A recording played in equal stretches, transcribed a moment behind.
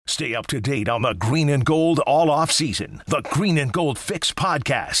Stay up to date on the Green and Gold all off season. The Green and Gold Fix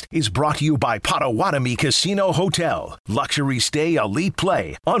podcast is brought to you by Potawatomi Casino Hotel. Luxury stay, elite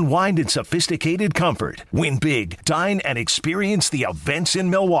play, unwind in sophisticated comfort. Win big, dine, and experience the events in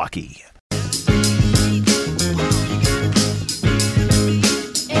Milwaukee.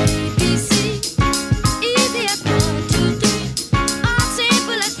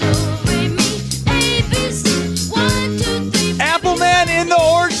 In the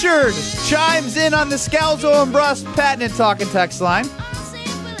Orchard chimes in on the Scalzo and Brust patented talking text line.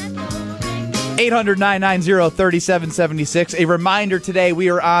 800-990-3776. A reminder today, we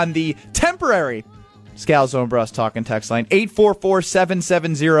are on the temporary Scalzo and Brust talking text line.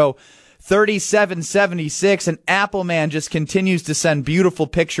 844-770-3776. And Appleman just continues to send beautiful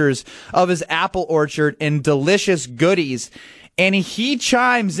pictures of his apple orchard and delicious goodies. And he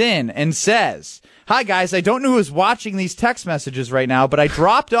chimes in and says, "Hi, guys. I don't know who's watching these text messages right now, but I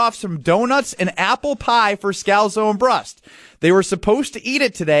dropped off some donuts and apple pie for Scalzo and Brust. They were supposed to eat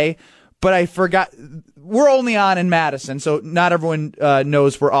it today, but I forgot. We're only on in Madison, so not everyone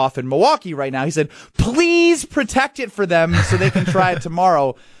knows we're off in Milwaukee right now." He said, "Please protect it for them so they can try it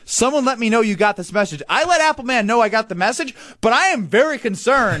tomorrow. Someone let me know you got this message." I let Appleman know I got the message, but I am very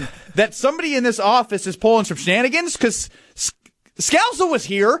concerned that somebody in this office is pulling some shenanigans because Scalzo was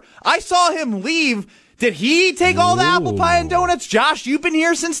here. I saw him leave. Did he take all the apple pie and donuts? Josh, you've been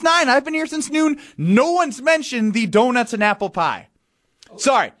here since 9. I've been here since noon. No one's mentioned the donuts and apple pie.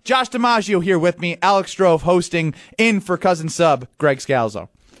 Sorry, Josh DiMaggio here with me. Alex Strouf hosting in for cousin sub Greg Scalzo.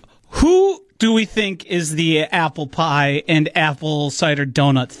 Who do we think is the apple pie and apple cider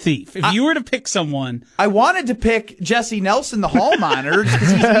donut thief? If you were to pick someone. I wanted to pick Jesse Nelson, the hall monitor, just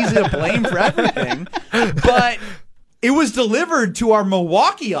because he's easy to blame for everything. But it was delivered to our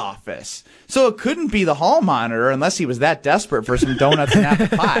Milwaukee office, so it couldn't be the hall monitor unless he was that desperate for some donuts and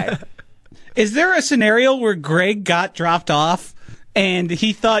apple pie. Is there a scenario where Greg got dropped off and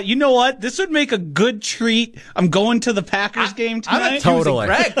he thought, you know what, this would make a good treat? I'm going to the Packers game tonight. I'm accusing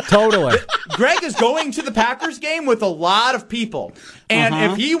Greg. Totally. Greg is going to the Packers game with a lot of people, and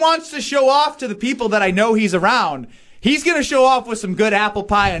if he wants to show off to the people that I know he's around, he's going to show off with some good apple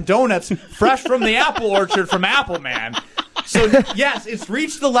pie and donuts fresh from the apple orchard from Appleman. So, yes, it's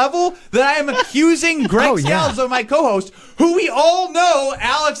reached the level that I am accusing Greg Scalzo, my co-host, who we all know,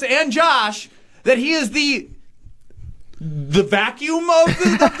 Alex and Josh, that he is the vacuum of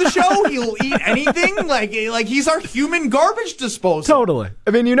the show. He'll eat anything. Like he's our human garbage disposal. Totally.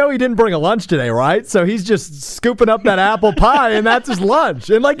 I mean, you know he didn't bring a lunch today, right? So he's just scooping up that apple pie, and that's his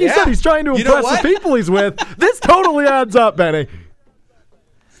lunch. And like you said, he's trying to impress the people he's with. This totally adds up, Benny.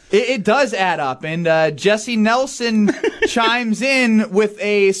 It does add up. And Jesse Nelson chimes in with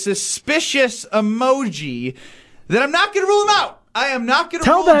a suspicious emoji that I'm not going to rule him out. I am not going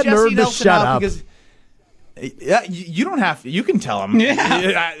to rule Jesse Nelson out because you don't have to. You can tell him.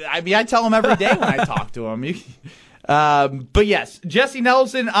 Yeah. I mean, I tell him every day when I talk to him. But yes, Jesse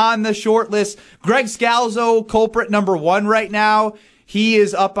Nelson on the short list. Greg Scalzo, culprit number 1 right now. He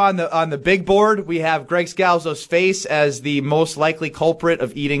is up on the big board. We have Greg Scalzo's face as the most likely culprit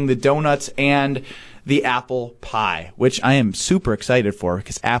of eating the donuts and the apple pie, which I am super excited for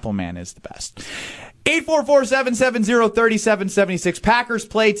because Appleman is the best. 844-770-3776. Packers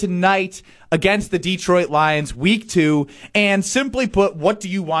play tonight against the Detroit Lions, week 2. And simply put, what do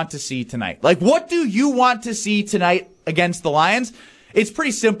you want to see tonight? Like, what do you want to see tonight against the Lions? It's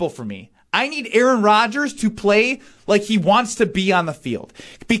pretty simple for me. I need Aaron Rodgers to play like he wants to be on the field.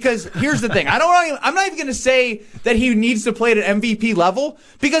 Because here's the thing. I'm not even going to say that he needs to play at an MVP level.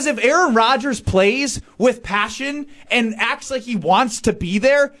 Because if Aaron Rodgers plays with passion and acts like he wants to be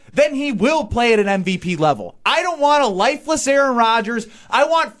there, then he will play at an MVP level. I don't want a lifeless Aaron Rodgers. I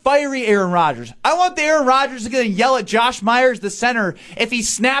want fiery Aaron Rodgers. I want the Aaron Rodgers that's going to yell at Josh Myers, the center, if he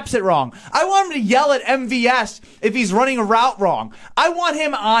snaps it wrong. I want him to yell at MVS if he's running a route wrong. I want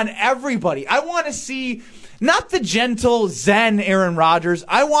him on everybody. I want to see not the gentle Zen Aaron Rodgers.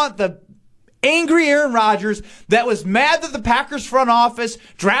 I want the angry Aaron Rodgers that was mad that the Packers front office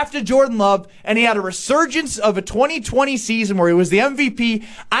drafted Jordan Love and he had a resurgence of a 2020 season where he was the MVP.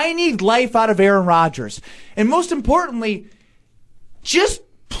 I need life out of Aaron Rodgers. And most importantly, just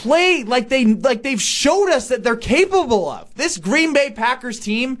play like they've showed us that they're capable of. This Green Bay Packers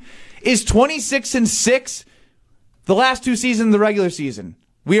team is 26-6 the last 2 seasons of the regular season.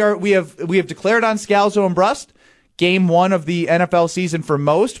 We have declared on Scalzo and Brust. game 1 of the NFL season for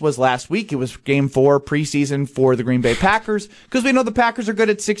most was last week. It was game 4 preseason for the Green Bay Packers because we know the Packers are good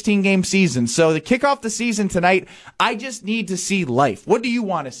at 16-game seasons. So to kick off the season tonight, I just need to see life. What do you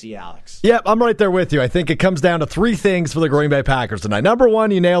want to see, Alex? Yep, I'm right there with you. I think it comes down to 3 things for the Green Bay Packers tonight. Number 1,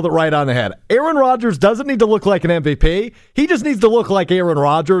 you nailed it right on the head. Aaron Rodgers doesn't need to look like an MVP. He just needs to look like Aaron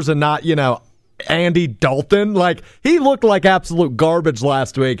Rodgers and not, Andy Dalton. Like, he looked like absolute garbage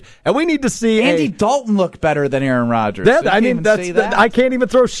last week, and we need to see Andy Dalton looked better than Aaron Rodgers. I can't even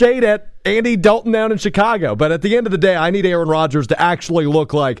throw shade at Andy Dalton down in Chicago, but at the end of the day, I need Aaron Rodgers to actually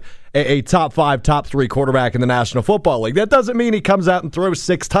look like a top 5, top 3 quarterback in the National Football League. That doesn't mean he comes out and throws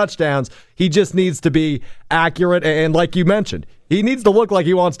 6 touchdowns. He just needs to be accurate, and like you mentioned, he needs to look like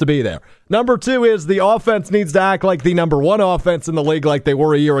he wants to be there. Number 2 is the offense needs to act like the number 1 offense in the league like they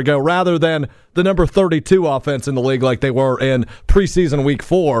were a year ago, rather than the number 32 offense in the league like they were in preseason week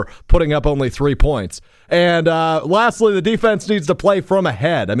 4, putting up only 3 points. And lastly, the defense needs to play from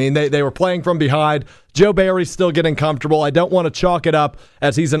ahead. I mean, they were playing from behind. Joe Barry's still getting comfortable. I don't want to chalk it up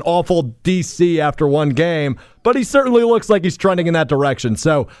as he's an awful DC after one game, but he certainly looks like he's trending in that direction.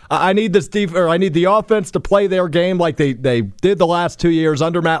 So I need I need the offense to play their game like they did the last 2 years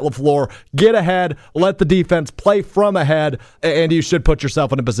under Matt LaFleur. Get ahead, let the defense play from ahead, and you should put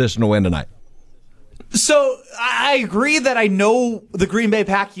yourself in a position to win tonight. So I agree that I know the Green Bay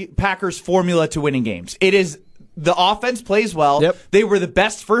Packers formula to winning games. It is the offense plays well. Yep. They were the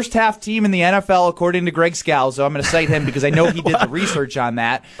best first half team in the NFL, according to Greg Scalzo. I'm going to cite him because I know he did the research on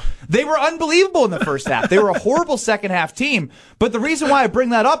that. They were unbelievable in the first half. They were a horrible second half team. But the reason why I bring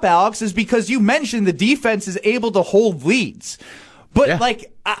that up, Alex, is because you mentioned the defense is able to hold leads. But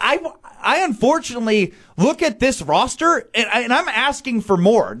I unfortunately look at this roster, and I'm asking for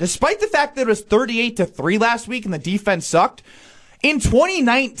more. Despite the fact that it was 38-3 last week and the defense sucked, in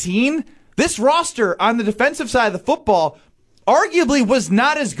 2019, this roster on the defensive side of the football arguably was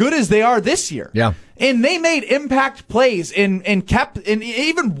not as good as they are this year. Yeah. And they made impact plays and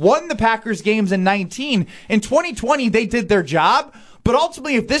even won the Packers games in 19. In 2020, they did their job. But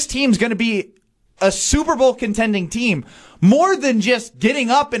ultimately, if this team's going to be a Super Bowl contending team, more than just getting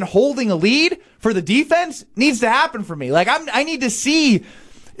up and holding a lead for the defense needs to happen for me. Like, I need to see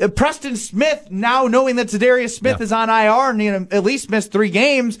Preston Smith, now knowing that Zadarius Smith is on IR and at least missed 3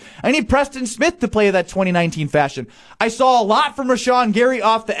 games. I need Preston Smith to play that 2019 fashion. I saw a lot from Rashawn Gary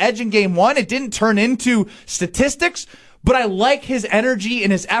off the edge in game 1. It didn't turn into statistics, but I like his energy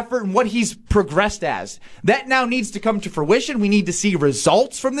and his effort and what he's progressed as. That now needs to come to fruition. We need to see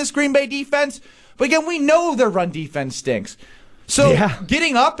results from this Green Bay defense. But again, we know their run defense stinks. So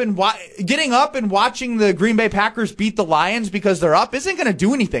getting up and watching the Green Bay Packers beat the Lions because they're up isn't going to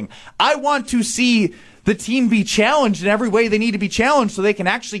do anything. I want to see the team be challenged in every way they need to be challenged so they can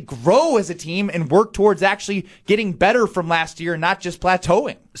actually grow as a team and work towards actually getting better from last year and not just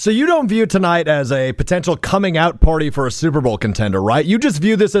plateauing. So you don't view tonight as a potential coming out party for a Super Bowl contender, right? You just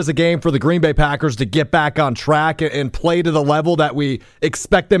view this as a game for the Green Bay Packers to get back on track and play to the level that we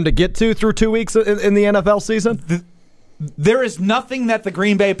expect them to get to through 2 weeks in the NFL season? There is nothing that the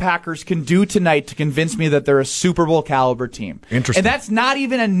Green Bay Packers can do tonight to convince me that they're a Super Bowl caliber team. Interesting. And that's not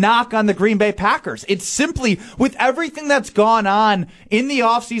even a knock on the Green Bay Packers. It's simply with everything that's gone on in the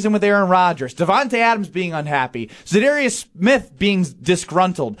offseason with Aaron Rodgers, Devontae Adams being unhappy, Zadarius Smith being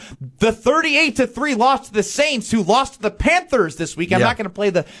disgruntled, the 38-3 loss to the Saints, who lost to the Panthers this week. I'm not going to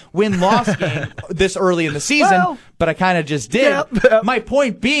play the win-loss game this early in the season, but I kind of just did. My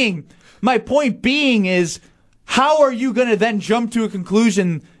point being is, how are you going to then jump to a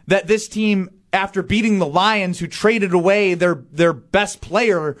conclusion that this team, after beating the Lions, who traded away their best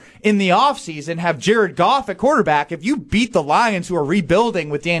player in the offseason, have Jared Goff at quarterback? If you beat the Lions, who are rebuilding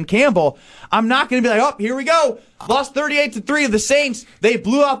with Dan Campbell, I'm not going to be like, oh, here we go. Lost 38-3 to the Saints. They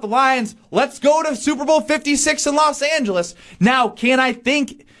blew out the Lions. Let's go to Super Bowl 56 in Los Angeles. Now, do I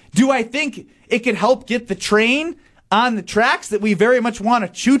think it could help get the train on the tracks that we very much want to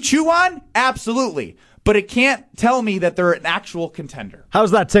choo-choo on? Absolutely. But it can't tell me that they're an actual contender. How's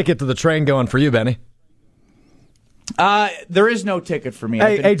that ticket to the train going for you, Benny? There is no ticket for me.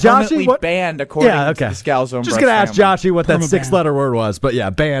 Hey, I've been permanently banned according to the Scalzo and Brust. Just going to ask Joshy what that 6-letter word was. But yeah,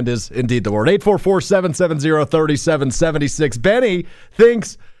 banned is indeed the word. 844-770-3776. Benny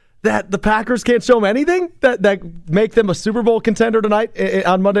thinks that the Packers can't show them anything that make them a Super Bowl contender tonight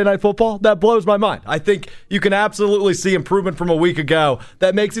on Monday Night Football. That blows my mind. I think you can absolutely see improvement from a week ago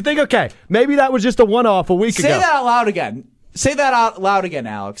that makes you think, okay, maybe that was just a one-off a week ago. Say that out loud again. Say that out loud again,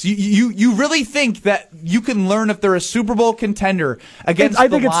 Alex. You really think that you can learn if they're a Super Bowl contender against the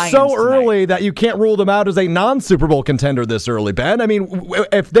Lions? I think it's so early that you can't rule them out as a non-Super Bowl contender this early, Ben. I mean,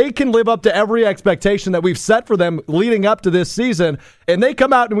 if they can live up to every expectation that we've set for them leading up to this season, and they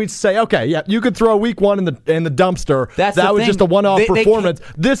come out and we say, okay, yeah, you could throw week one in the dumpster. That was just a one-off performance.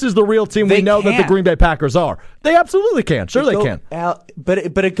 This is the real team we know that the Green Bay Packers are. They absolutely can. Sure, they can.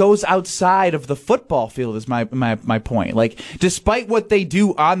 But it goes outside of the football field is my point. Like, despite what they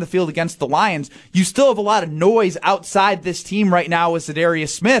do on the field against the Lions, you still have a lot of noise outside this team right now with Zadarius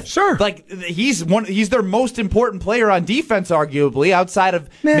Smith. Sure. Like, he's their most important player on defense, arguably, outside of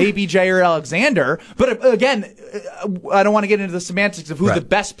maybe Jair Alexander. But again, I don't want to get into the semantics of who the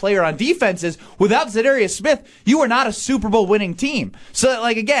best player on defense is. Without Zadarius Smith, you are not a Super Bowl winning team. So,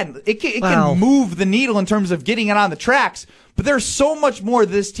 like, again, it can move the needle in terms of getting it on the tracks. But there's so much more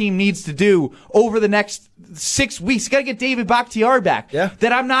this team needs to do over the next 6 weeks. Got to get David Bakhtiari back. Yeah.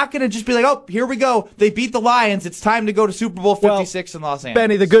 That I'm not going to just be like, oh, here we go. They beat the Lions. It's time to go to Super Bowl 56 in Los Angeles.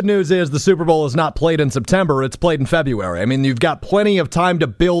 Benny, the good news is the Super Bowl is not played in September. It's played in February. I mean, you've got plenty of time to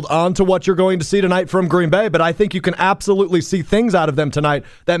build onto what you're going to see tonight from Green Bay, but I think you can absolutely see things out of them tonight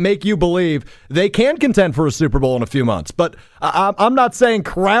that make you believe they can contend for a Super Bowl in a few months. But I'm not saying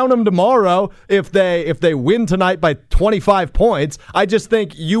crown them tomorrow if they win tonight by 25 points. I just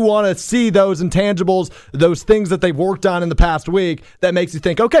think you want to see those intangibles, those things that they've worked on in the past week that makes you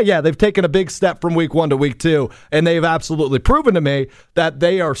think, okay, yeah, they've taken a big step from week 1 to week 2, and they've absolutely proven to me that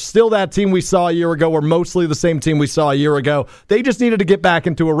they are still that team we saw a year ago, or mostly the same team we saw a year ago. They just needed to get back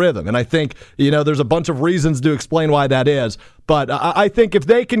into a rhythm, and I think, there's a bunch of reasons to explain why that is. But I think if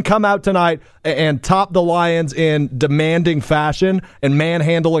they can come out tonight and top the Lions in demanding fashion and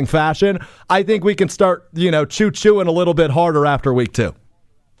manhandling fashion, I think we can start, choo-chooing a little bit harder after week 2.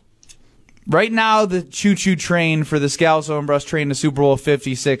 Right now, the choo-choo train for the Scalzo and Brust train to Super Bowl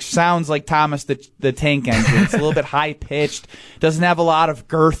 56 sounds like Thomas the Tank Engine. It's a little bit high-pitched, doesn't have a lot of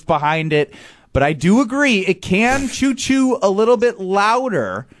girth behind it. But I do agree, it can choo-choo a little bit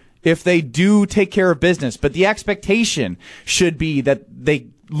louder if they do take care of business. But the expectation should be that they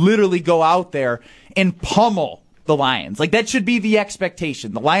literally go out there and pummel the Lions. Like, that should be the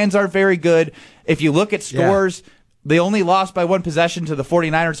expectation. The Lions are very good. If you look at scores, they only lost by 1 possession to the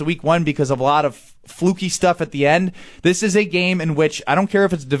 49ers in week 1 because of a lot of fluky stuff at the end. This is a game in which, I don't care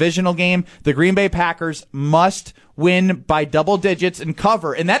if it's a divisional game, the Green Bay Packers must win by double digits and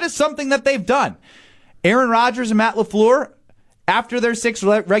cover. And that is something that they've done. Aaron Rodgers and Matt LaFleur, after their 6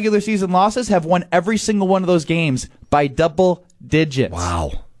 regular season losses, have won every single one of those games by double digits.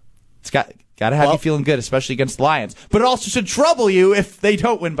 Wow. It's got to have you feeling good, especially against the Lions. But it also should trouble you if they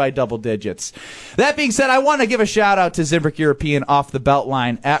don't win by double digits. That being said, I want to give a shout-out to Zimbrick European off the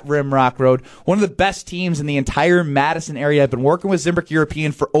Beltline at Rimrock Road, one of the best teams in the entire Madison area. I've been working with Zimbrick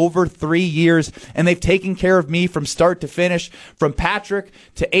European for over 3 years, and they've taken care of me from start to finish, from Patrick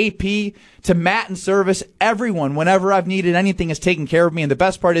to AP to Matt in service. Everyone, whenever I've needed anything, has taken care of me. And the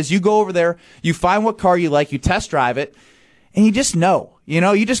best part is you go over there, you find what car you like, you test drive it, and you just know.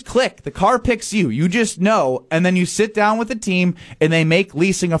 You just click. The car picks you. You just know. And then you sit down with the team, and they make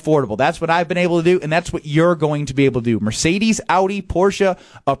leasing affordable. That's what I've been able to do, and that's what you're going to be able to do. Mercedes, Audi, Porsche,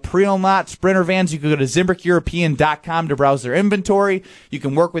 April-Lot, Sprinter vans. You can go to ZimbrickEuropean.com to browse their inventory. You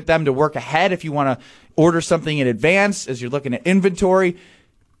can work with them to work ahead if you want to order something in advance as you're looking at inventory.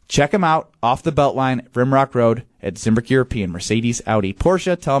 Check them out off the Beltline, Rimrock Road at Zimbrick European. Mercedes, Audi,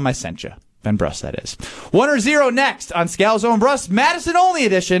 Porsche. Tell them I sent you. Ben Brust, that is. 1 or 0 next on Scalzo and Brust, Madison only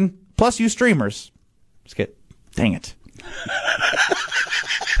edition, plus you streamers. Dang it.